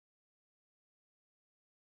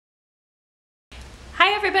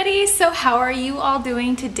Hi everybody, so how are you all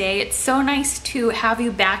doing today? It's so nice to have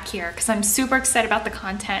you back here because I'm super excited about the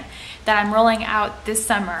content that I'm rolling out this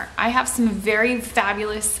summer. I have some very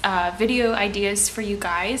fabulous video ideas for you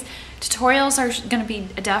guys. Tutorials are going to be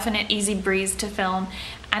a definite easy breeze to film,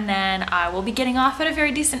 and then I will be getting off at a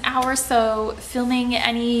very decent hour, so filming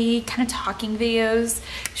any kind of talking videos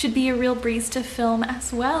should be a real breeze to film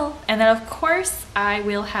as well. And then of course I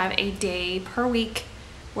will have a day per week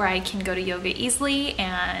where I can go to yoga easily,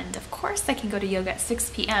 and of course I can go to yoga at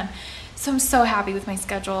 6 p.m. So I'm so happy with my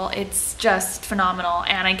schedule. It's just phenomenal,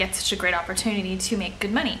 and I get such a great opportunity to make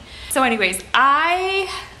good money. So anyways, where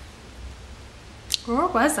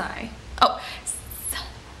was I? Oh,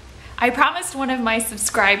 I promised one of my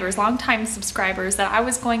subscribers, longtime subscribers, that I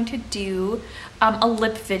was going to do a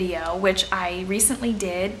lip video, which I recently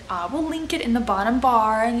did. We'll link it in the bottom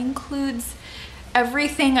bar, and it includes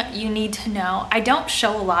everything you need to know. I don't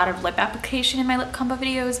show a lot of lip application in my lip combo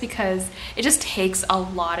videos because it just takes a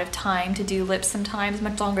lot of time to do lips sometimes,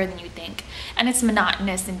 much longer than you think. And it's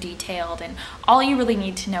monotonous and detailed, and all you really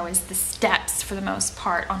need to know is the steps for the most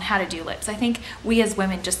part on how to do lips. I think we as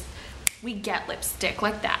women we get lipstick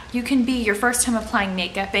like that. You can be your first time applying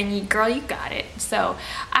makeup and girl, you got it. So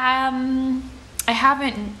I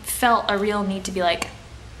haven't felt a real need to be like,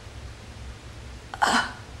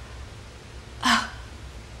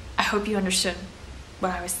 I hope you understood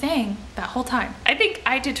what I was saying that whole time. I think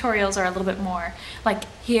eye tutorials are a little bit more like,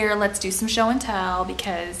 here, let's do some show and tell,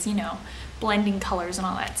 because, you know, blending colors and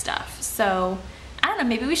all that stuff. So I don't know,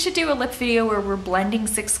 maybe we should do a lip video where we're blending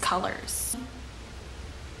 6 colors.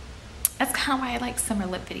 That's kind of why I like summer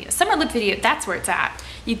lip videos. Summer lip video, that's where it's at.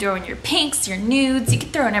 You throw in your pinks, your nudes, you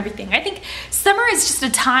can throw in everything. I think summer is just a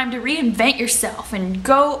time to reinvent yourself and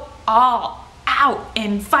go all out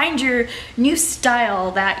and find your new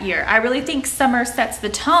style that year. I really think summer sets the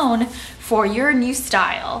tone for your new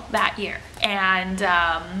style that year, and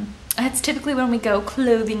that's typically when we go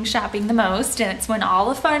clothing shopping the most, and it's when all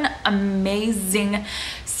the fun, amazing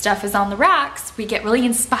stuff is on the racks. We get really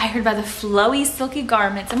inspired by the flowy, silky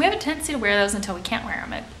garments, and we have a tendency to wear those until we can't wear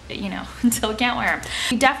them, until we can't wear them.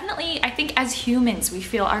 We definitely, I think as humans, we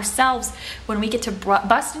feel ourselves when we get to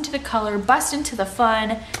bust into the color, bust into the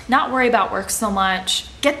fun, not worry about work so much,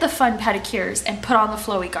 get the fun pedicures, and put on the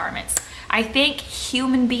flowy garments. I think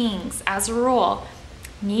human beings, as a rule,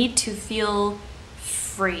 need to feel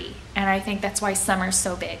free, and I think that's why summer's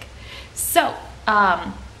so big. So,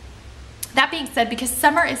 that being said, because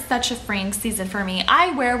summer is such a freeing season for me,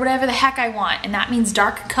 I wear whatever the heck I want, and that means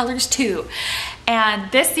dark colors too. And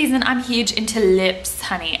this season, I'm huge into lips,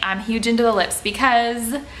 honey. I'm huge into the lips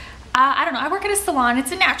because, I don't know, I work at a salon.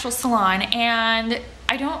 It's a natural salon, and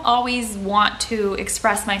I don't always want to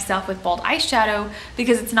express myself with bold eyeshadow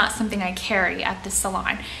because it's not something I carry at the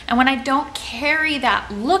salon. And when I don't carry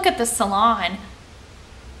that look at the salon,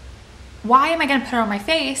 why am I gonna put it on my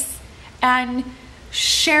face and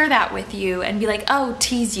share that with you and be like, oh,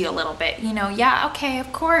 tease you a little bit, you know? Yeah, okay,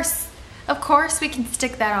 of course we can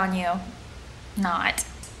stick that on you. Not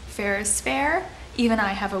fair is fair. Even I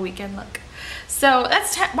have a weekend look. So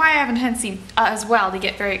that's why I have a tendency as well to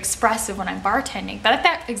get very expressive when I'm bartending, but at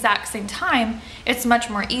that exact same time, it's much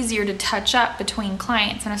more easier to touch up between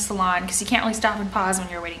clients in a salon because you can't really stop and pause when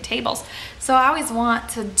you're waiting tables. So I always want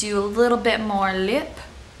to do a little bit more lip.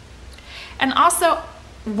 And also,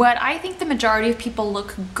 what I think the majority of people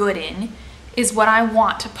look good in is what I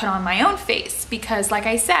want to put on my own face, because like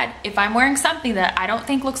I said, if I'm wearing something that I don't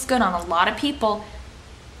think looks good on a lot of people,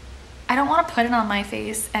 I don't want to put it on my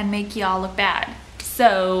face and make y'all look bad.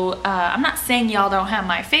 So I'm not saying y'all don't have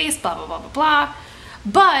my face, blah blah blah blah blah,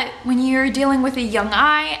 but when you're dealing with a young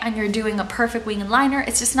eye and you're doing a perfect wing and liner,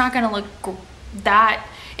 it's just not going to look that,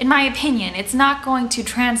 in my opinion, it's not going to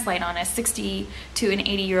translate on a 60 to an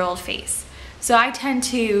 80-year-old face. So I tend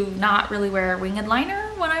to not really wear a winged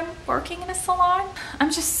liner when I'm working in a salon.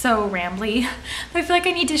 I'm just so rambly. I feel like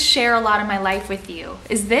I need to share a lot of my life with you.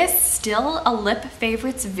 Is this still a lip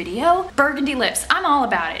favorites video? Burgundy lips, I'm all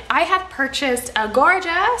about it. I have purchased a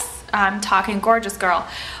gorgeous, I'm talking gorgeous girl,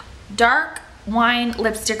 dark wine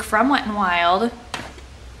lipstick from Wet n Wild.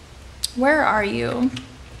 Where are you?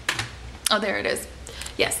 Oh, there it is.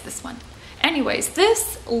 Yes, this one. Anyways,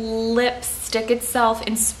 this lipstick itself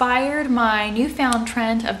inspired my newfound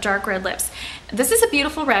trend of dark red lips. This is a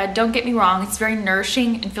beautiful red, don't get me wrong. It's very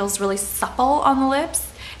nourishing and feels really supple on the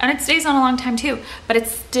lips. And it stays on a long time too, but it's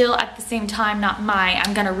still at the same time not my,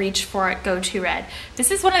 I'm gonna reach for it, go-to red. This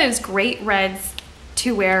is one of those great reds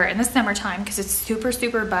to wear in the summertime because it's super,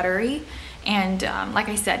 super buttery And like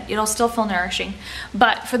I said, it'll still feel nourishing.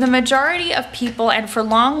 But for the majority of people and for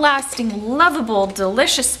long-lasting, lovable,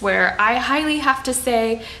 delicious wear, I highly have to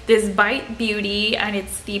say this Bite Beauty, and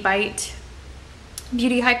it's the Bite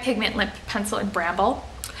Beauty High Pigment Lip Pencil in Bramble.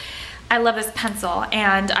 I love this pencil,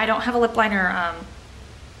 and I don't have a lip liner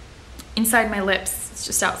inside my lips. It's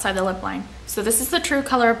just outside the lip line. So this is the true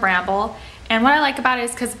color of Bramble. And what I like about it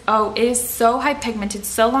is because, oh, it is so high pigmented,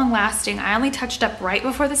 so long lasting. I only touched up right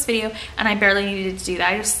before this video and I barely needed to do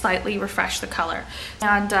that. I just slightly refreshed the color.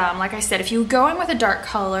 And like I said, if you go in with a dark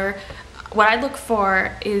color, what I look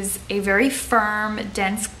for is a very firm,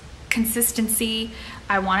 dense consistency.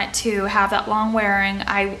 I want it to have that long wearing.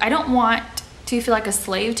 I don't want to feel like a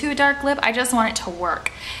slave to a dark lip. I just want it to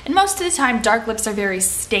work. And most of the time, dark lips are very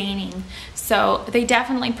staining. So they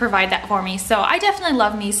definitely provide that for me. So I definitely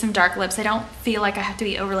love me some dark lips. I don't feel like I have to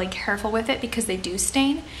be overly careful with it because they do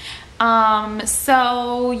stain.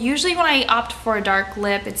 So usually when I opt for a dark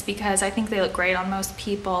lip, it's because I think they look great on most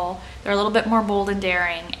people. They're a little bit more bold and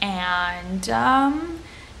daring. And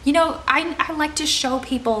you know, I like to show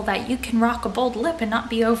people that you can rock a bold lip and not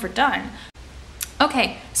be overdone.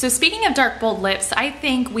 Okay, so speaking of dark, bold lips, I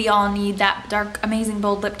think we all need that dark, amazing,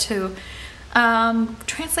 bold lip to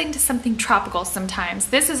translate into something tropical sometimes.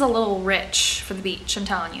 This is a little rich for the beach, I'm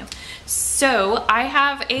telling you. So I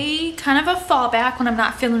have a kind of a fallback when I'm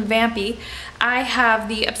not feeling vampy. I have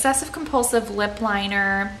the Obsessive Compulsive Lip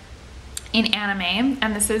Liner in Anime,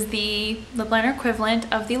 and this is the lip liner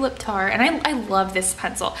equivalent of the Lip Tar, and I love this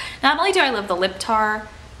pencil. Not only do I love the Lip Tar,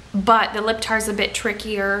 but the Lip Tar is a bit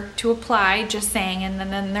trickier to apply, just saying, and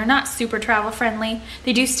then they're not super travel friendly.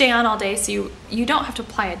 They do stay on all day, so you don't have to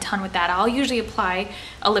apply a ton with that. I'll usually apply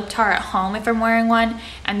a Lip Tar at home if I'm wearing one,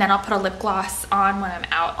 and then I'll put a lip gloss on when I'm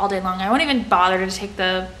out all day long. I won't even bother to take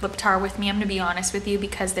the Lip Tar with me, I'm gonna be honest with you,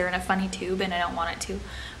 because they're in a funny tube and I don't want it to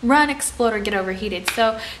run, explode, or get overheated.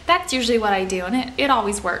 So that's usually what I do, and it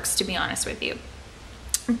always works, to be honest with you.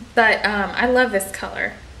 But I love this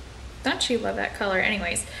color. Don't you love that color?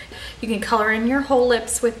 Anyways, you can color in your whole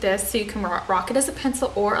lips with this, so you can rock it as a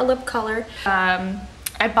pencil or a lip color.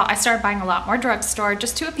 I started buying a lot more drugstore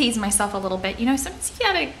just to appease myself a little bit. You know, sometimes you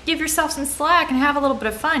gotta give yourself some slack and have a little bit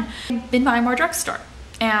of fun. I've been buying more drugstore.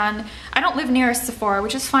 And I don't live near a Sephora,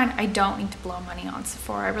 which is fine. I don't need to blow money on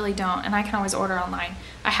Sephora. I really don't. And I can always order online.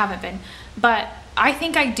 I haven't been. But I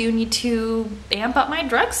think I do need to amp up my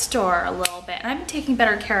drugstore a little bit. And I've been taking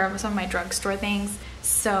better care of some of my drugstore things.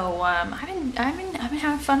 So I've been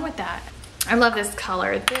having fun with that. I love this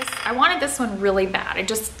color. I wanted this one really bad. I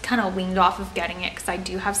just kind of weaned off of getting it because I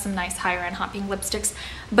do have some nice higher end hot pink lipsticks,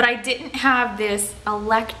 but I didn't have this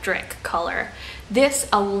electric color. This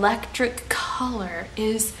electric color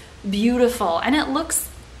is beautiful, and it looks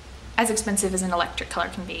as expensive as an electric color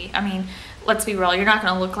can be. I mean, let's be real, you're not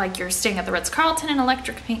gonna look like you're staying at the Ritz-Carlton in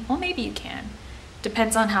electric paint. Well, maybe you can.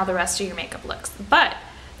 Depends on how the rest of your makeup looks. But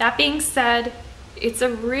that being said, it's a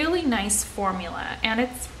really nice formula, and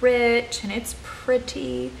it's rich and it's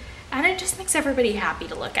pretty, and it just makes everybody happy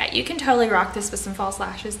to look at. You can totally rock this with some false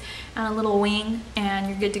lashes and a little wing, and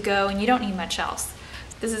you're good to go, and you don't need much else.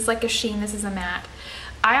 This is like a sheen, this is a matte.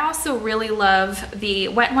 I also really love the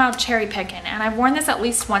Wet n Wild Cherry Pickin', and I've worn this at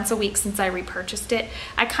least once a week since I repurchased it.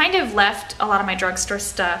 I kind of left a lot of my drugstore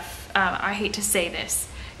stuff, I hate to say this,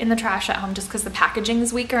 in the trash at home just because the packaging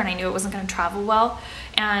is weaker and I knew it wasn't going to travel well.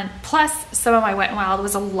 And plus, some of my Wet n Wild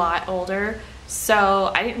was a lot older,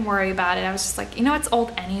 so I didn't worry about it. I was just like, you know, it's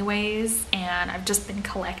old anyways, and I've just been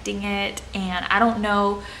collecting it, and I don't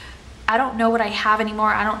know what I have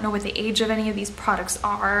anymore. I don't know what the age of any of these products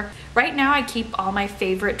are. Right now, I keep all my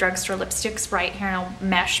favorite drugstore lipsticks right here in a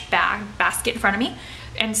mesh basket in front of me,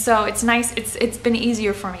 and so it's nice. It's been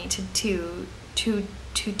easier for me to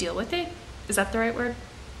deal with it. Is that the right word?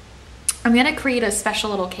 I'm gonna create a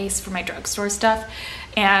special little case for my drugstore stuff,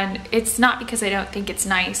 and it's not because I don't think it's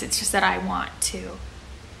nice, it's just that I want to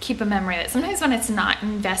keep a memory of it. Sometimes when it's not an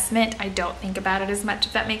investment, I don't think about it as much,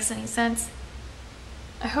 if that makes any sense.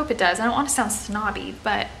 I hope it does. I don't want to sound snobby,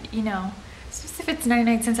 but you know, just if it's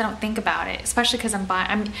 99 cents, I don't think about it, especially because if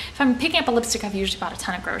I'm picking up a lipstick, I've usually bought a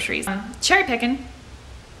ton of groceries. Cherry Pickin'.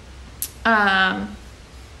 God,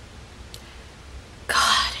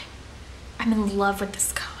 I'm in love with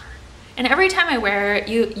this color. And every time I wear it,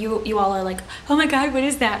 you all are like, oh my god, what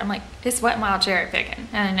is that? I'm like, it's Wet n Wild Cherry Pickin'.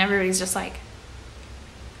 And everybody's just like,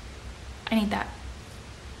 I need that.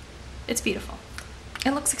 It's beautiful.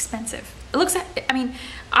 It looks expensive. It looks, I mean,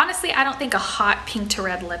 honestly, I don't think a hot pink to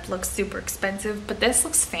red lip looks super expensive, but this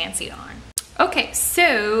looks fancy on. Okay,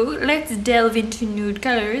 so let's delve into nude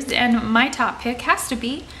colors, and my top pick has to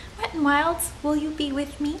be Wet n Wilds, will you be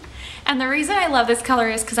with me? And the reason I love this color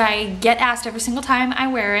is because I get asked every single time I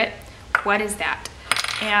wear it, what is that?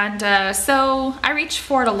 And so I reach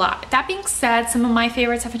for it a lot. That being said, some of my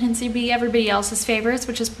favorites have a tendency to be everybody else's favorites,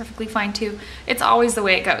 which is perfectly fine too. It's always the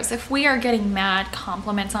way it goes. If we are getting mad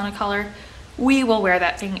compliments on a color, we will wear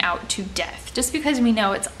that thing out to death, just because we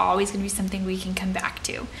know it's always going to be something we can come back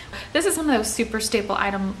to. This is one of those super staple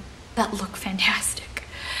items that look fantastic.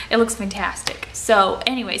 It looks fantastic. So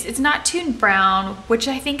anyways, it's not too brown, which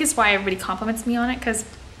I think is why everybody compliments me on it, because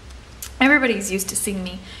everybody's used to seeing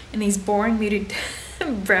me in these boring muted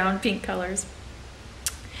brown pink colors.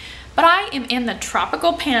 But I am in the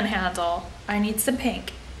tropical panhandle. I need some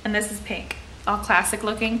pink, and this is pink, all classic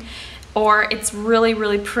looking, or it's really,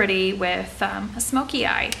 really pretty with a smoky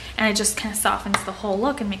eye, and it just kind of softens the whole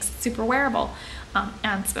look and makes it super wearable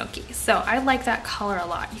and smoky. So I like that color a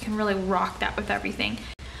lot. You can really rock that with everything.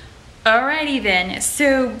 Alrighty then,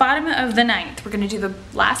 so bottom of the 9th, we're gonna do the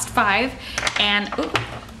last 5, and ooh,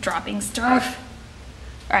 dropping stuff.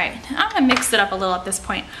 All right, I'm gonna mix it up a little at this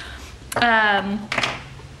point.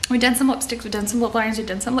 We've done some lipsticks, we've done some lip liners, we've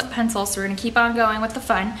done some lip pencils, so we're gonna keep on going with the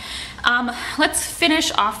fun. Let's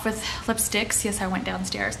finish off with lipsticks. Yes, I went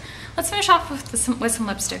downstairs. Let's finish off with some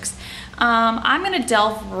lipsticks. I'm gonna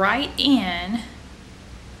delve right in.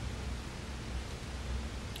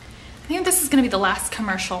 I think this is gonna be the last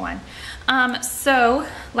commercial one. So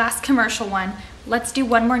last commercial one, let's do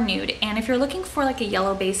one more nude. And if you're looking for like a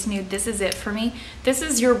yellow base nude, this is it for me. This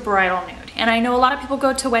is your bridal nude. And I know a lot of people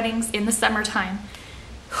go to weddings in the summertime.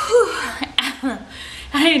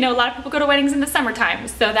 I know a lot of people go to weddings in the summertime.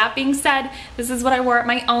 So that being said, this is what I wore at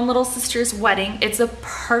my own little sister's wedding. It's a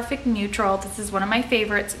perfect neutral. This is one of my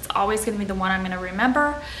favorites. It's always gonna be the one I'm gonna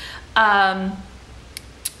remember.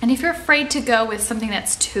 And if you're afraid to go with something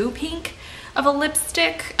that's too pink of a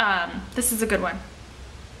lipstick, this is a good one.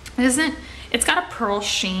 It's got a pearl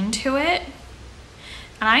sheen to it.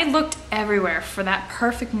 And I looked everywhere for that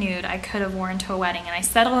perfect nude I could have worn to a wedding, and I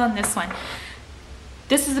settled on this one.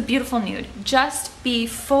 This is a beautiful nude. Just be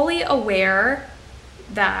fully aware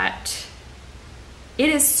that it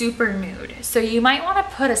is super nude. So you might want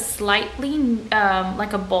to put a slightly,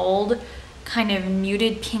 like a bold, kind of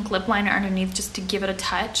muted pink lip liner underneath just to give it a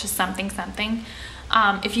touch of something.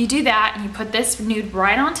 If you do that and you put this nude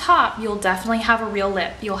right on top, you'll definitely have a real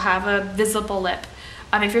lip. You'll have a visible lip.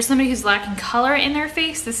 If you're somebody who's lacking color in their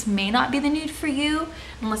face, this may not be the nude for you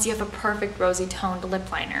unless you have a perfect rosy toned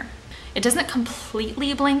lip liner. It doesn't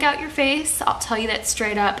completely blank out your face. I'll tell you that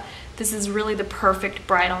straight up. This is really the perfect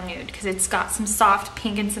bridal nude because it's got some soft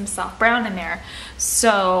pink and some soft brown in there.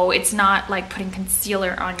 So it's not like putting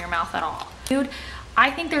concealer on your mouth at all. Nude,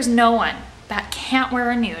 I think there's no one that can't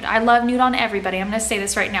wear a nude. I love nude on everybody. I'm gonna say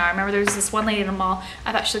this right now. I remember there was this one lady in the mall,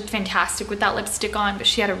 I thought she looked fantastic with that lipstick on, but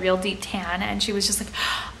she had a real deep tan, and she was just like,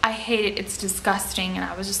 I hate it, it's disgusting. And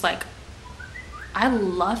I was just like, I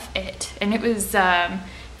love it. And it was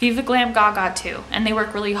Viva Glam Gaga too, and they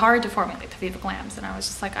work really hard to formulate the Viva Glams, and I was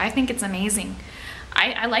just like, I think it's amazing.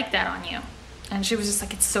 I like that on you. And she was just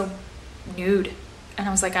like, it's so nude. And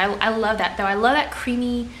I was like, I love that though. I love that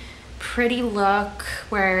creamy, pretty look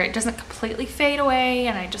where it doesn't completely fade away,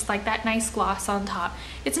 and I just like that nice gloss on top.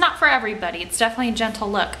 It's not for everybody. It's definitely a gentle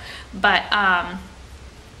look, but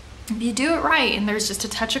if you do it right and there's just a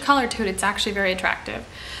touch of color to it, it's actually very attractive.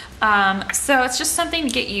 So it's just something to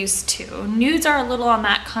get used to. Nudes are a little on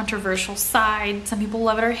that controversial side. Some people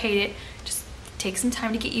love it or hate it. Just take some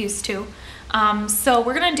time to get used to. So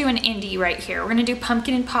we're gonna do an indie right here. We're gonna do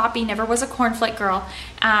Pumpkin and Poppy, Never Was a Cornflake Girl.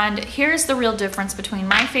 And here's the real difference between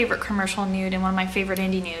my favorite commercial nude and one of my favorite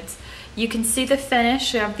indie nudes. You can see the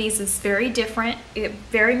finish of these is very different. It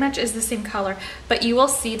very much is the same color, but you will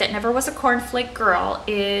see that Never Was a Cornflake Girl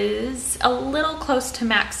is a little close to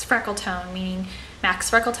Max Freckle Tone, meaning Max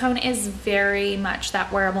Freckle Tone is very much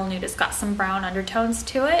that wearable nude. It's got some brown undertones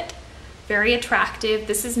to it. Very attractive.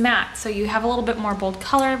 This is matte, so you have a little bit more bold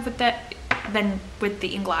color with that than with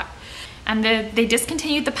the Inglot. And they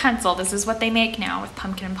discontinued the pencil. This is what they make now with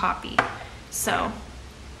Pumpkin and Poppy. So,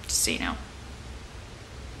 just so you know.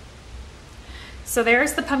 So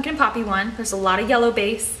there's the Pumpkin and Poppy one. There's a lot of yellow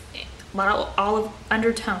base, a lot of olive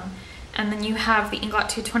undertone. And then you have the Inglot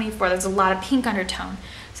 224. There's a lot of pink undertone.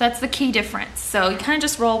 So that's the key difference. So you kind of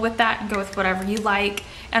just roll with that and go with whatever you like.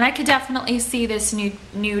 And I could definitely see this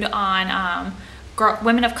nude on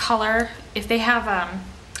women of color. If they have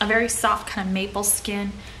a very soft kind of maple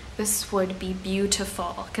skin, this would be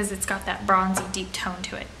beautiful because it's got that bronzy deep tone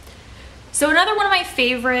to it. So another one of my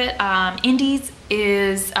favorite indies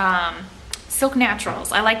is Silk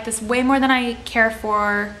Naturals. I like this way more than I care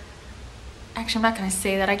for actually I'm not going to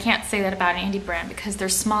say that. I can't say that about an indie brand because they're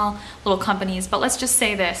small little companies, but let's just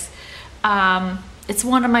say this. It's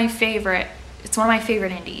one of my favorite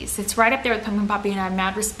indies. It's right up there with Pumpkin Poppy, and I have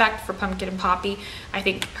mad respect for Pumpkin and Poppy. I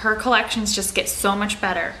think her collections just get so much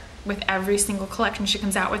better with every single collection she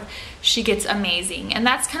comes out with. She gets amazing, and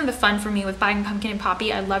that's kind of the fun for me with buying Pumpkin and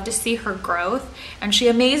Poppy. I love to see her growth, and she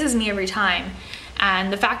amazes me every time.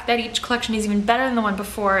 And the fact that each collection is even better than the one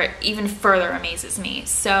before even further amazes me.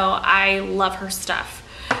 So I love her stuff.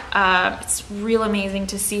 It's real amazing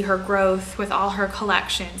to see her growth with all her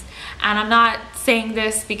collections. And I'm not saying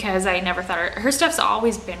this because I never thought her stuff's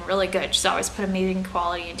always been really good. She's always put amazing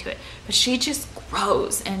quality into it. But she just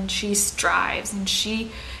grows and she strives and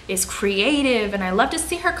she is creative, and I love to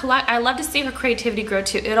see her I love to see her creativity grow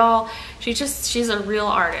too. She's a real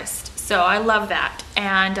artist. So I love that,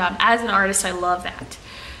 and as an artist I love that.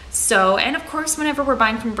 So, and of course whenever we're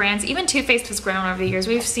buying from brands, even Too Faced has grown over the years.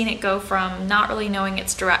 We've seen it go from not really knowing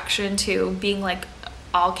its direction to being like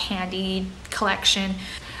all candy collection.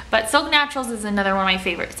 But Silk Naturals is another one of my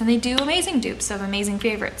favorites, and they do amazing dupes of amazing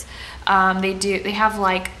favorites. They have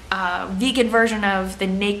like a vegan version of the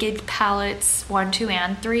Naked palettes 1, 2,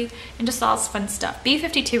 and 3, and just all this fun stuff.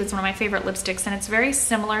 B52 is one of my favorite lipsticks, and it's very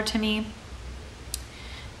similar to me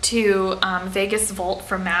to Vegas Volt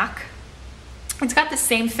from MAC. It's got the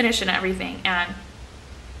same finish and everything, and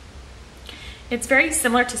it's very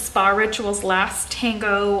similar to Spa Ritual's Last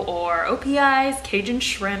Tango or OPI's Cajun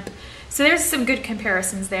Shrimp. So there's some good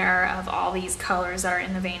comparisons there of all these colors that are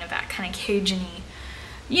in the vein of that kind of Cajun-y,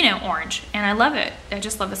 you know, orange. And I love it. I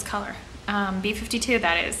just love this color. B52,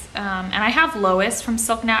 that is. And I have Lois from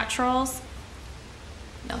Silk Naturals.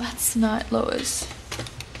 No, that's not Lois.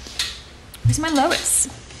 Where's my Lois?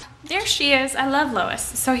 There she is. I love Lois.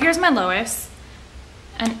 So here's my Lois.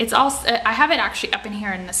 And it's all, I have it actually up in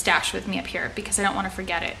here in the stash with me up here because I don't want to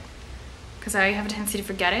forget it. Because I have a tendency to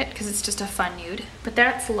forget it because it's just a fun nude. But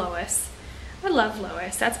that's Lois. I love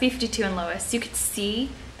Lois. That's B52 and Lois. You could see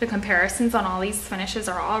the comparisons on all these finishes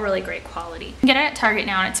are all really great quality. You can get it at Target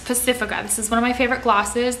now, and it's Pacifica. This is one of my favorite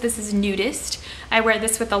glosses. This is Nudist. I wear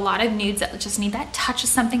this with a lot of nudes that just need that touch of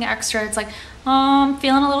something extra. It's like, oh, I'm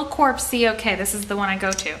feeling a little corpsey. Okay, this is the one I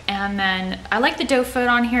go to. And then I like the doe foot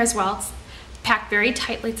on here as well. It's packed very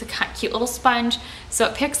tightly. It's a cute little sponge, so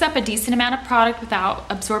it picks up a decent amount of product without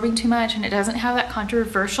absorbing too much, and it doesn't have that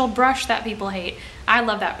controversial brush that people hate. I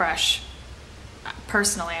love that brush.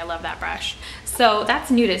 Personally, I love that brush. So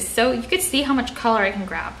that's Nudist. So you could see how much color I can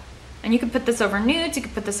grab. And you could put this over nudes, you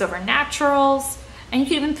could put this over naturals, and you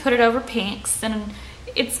could even put it over pinks, and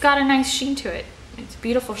it's got a nice sheen to it. It's a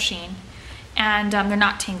beautiful sheen. And they're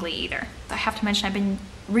not tingly either. I have to mention I've been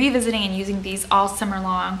revisiting and using these all summer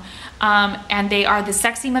long, and they are the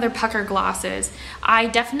Sexy Mother Pucker glosses. I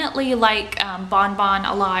definitely like Bon Bon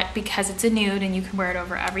a lot because it's a nude and you can wear it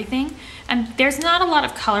over everything, and there's not a lot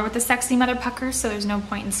of color with the Sexy Mother Pucker, so there's no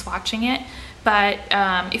point in swatching it. But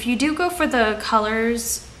if you do go for the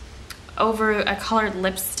colors over a colored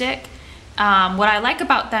lipstick, what I like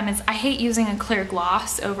about them is I hate using a clear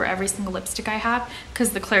gloss over every single lipstick I have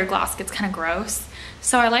because the clear gloss gets kind of gross.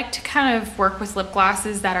 So I like to kind of work with lip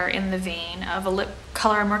glosses that are in the vein of a lip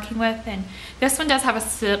color I'm working with, and this one does have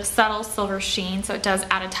a subtle silver sheen, so it does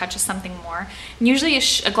add a touch of something more. And usually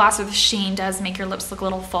a gloss with a sheen does make your lips look a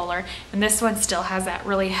little fuller, and this one still has that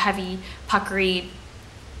really heavy, puckery,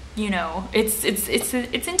 you know, it's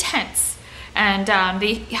intense. And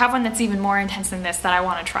they have one that's even more intense than this that I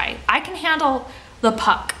want to try. I can handle the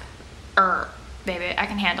puck, baby, I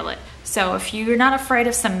can handle it. So if you're not afraid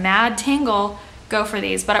of some mad tingle, go for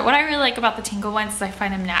these. But what I really like about the tingle ones is I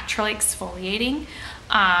find them naturally exfoliating.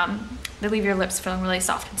 They leave your lips feeling really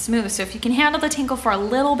soft and smooth. So if you can handle the tingle for a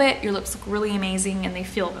little bit, your lips look really amazing and they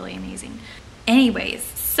feel really amazing. Anyways,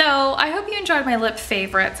 so I hope you enjoyed my lip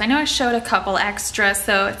favorites. I know I showed a couple extra,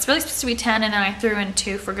 so it's really supposed to be 10, and then I threw in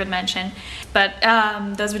 2 for good mention. But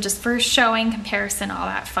those were just for showing, comparison, all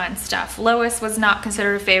that fun stuff. Lois was not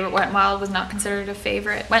considered a favorite. Wet n Wild was not considered a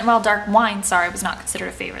favorite. Wet n Wild Dark Wine, sorry, was not considered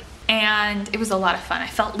a favorite. And it was a lot of fun. I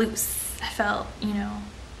felt loose. I felt, you know,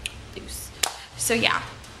 loose. So yeah.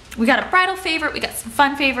 We got a bridal favorite, we got some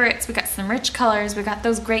fun favorites, we got some rich colors, we got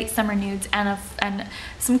those great summer nudes, and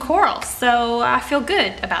some coral. So I feel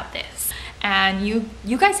good about this. And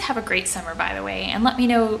you guys have a great summer, by the way, and let me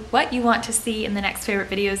know what you want to see in the next favorite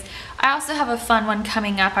videos. I also have a fun one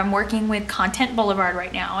coming up. I'm working with Content Boulevard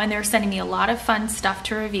right now, and they're sending me a lot of fun stuff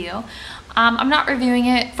to review. I'm not reviewing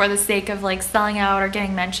it for the sake of like selling out or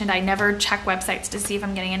getting mentioned. I never check websites to see if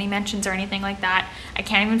I'm getting any mentions or anything like that. I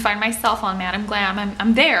can't even find myself on Madam Glam.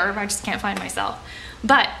 I'm there, but I just can't find myself.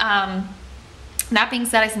 But that being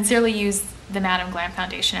said, I sincerely use the Madam Glam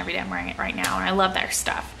foundation every day. I'm wearing it right now and I love their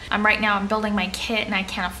stuff. I'm building my kit and I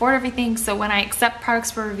can't afford everything, so when I accept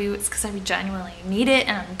products for review, it's because I genuinely need it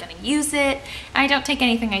and I'm gonna use it. And I don't take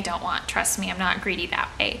anything I don't want. Trust me, I'm not greedy that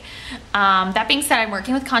way. That being said, I'm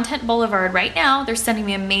working with Content Boulevard right now. They're sending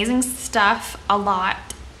me amazing stuff a lot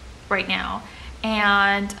right now.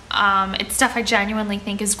 And it's stuff I genuinely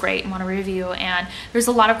think is great and want to review, and there's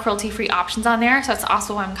a lot of cruelty-free options on there, so it's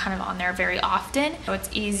also why I'm kind of on there very often, so it's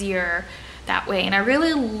easier that way. And I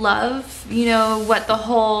really love, you know, what the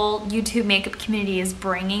whole YouTube makeup community is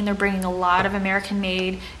bringing. They're bringing a lot of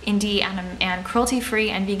American-made, indie, and cruelty-free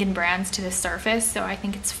and vegan brands to the surface, so I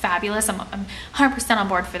think it's fabulous. I'm 100% on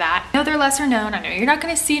board for that. I know they're lesser known. I know you're not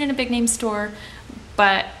going to see it in a big name store,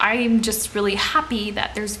 but I'm just really happy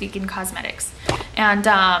that there's vegan cosmetics. And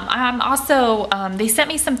I'm also, they sent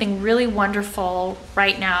me something really wonderful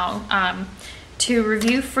right now to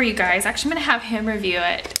review for you guys. Actually, I'm gonna have him review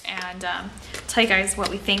it and tell you guys what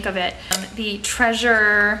we think of it. The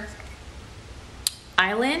Treasure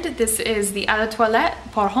Island. This is the Eau de Toilette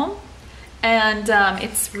pour homme, and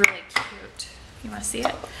it's really cute. You wanna see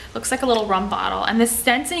it? Looks like a little rum bottle, and the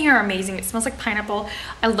scents in here are amazing. It smells like pineapple.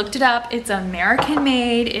 I looked it up. It's American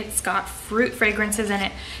made. It's got fruit fragrances in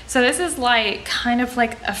it. So this is like kind of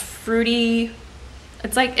like a fruity.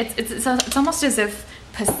 It's like it's almost as if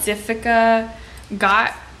Pacifica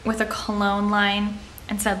got with a cologne line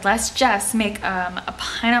and said, let's just make a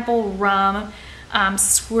pineapple rum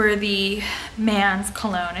swarthy man's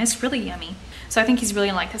cologne. And it's really yummy. So I think he's really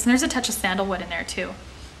gonna like this. And there's a touch of sandalwood in there too.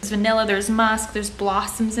 There's vanilla, there's musk, there's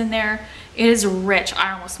blossoms in there. It is rich.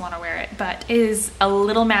 I almost want to wear it, but it is a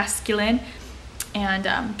little masculine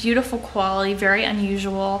and beautiful quality, very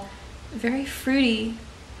unusual, very fruity,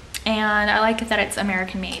 and I like it that it's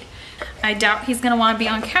American made. I doubt he's going to want to be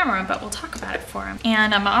on camera, but we'll talk about it for him.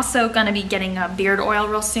 And I'm also going to be getting a beard oil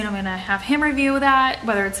real soon. I'm going to have him review that,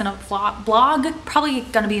 whether it's in a blog, probably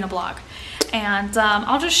going to be in a blog. And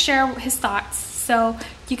I'll just share his thoughts, so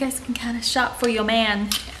you guys can kind of shop for your man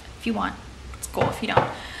if you want. It's cool if you don't.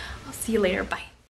 I'll see you later. Bye.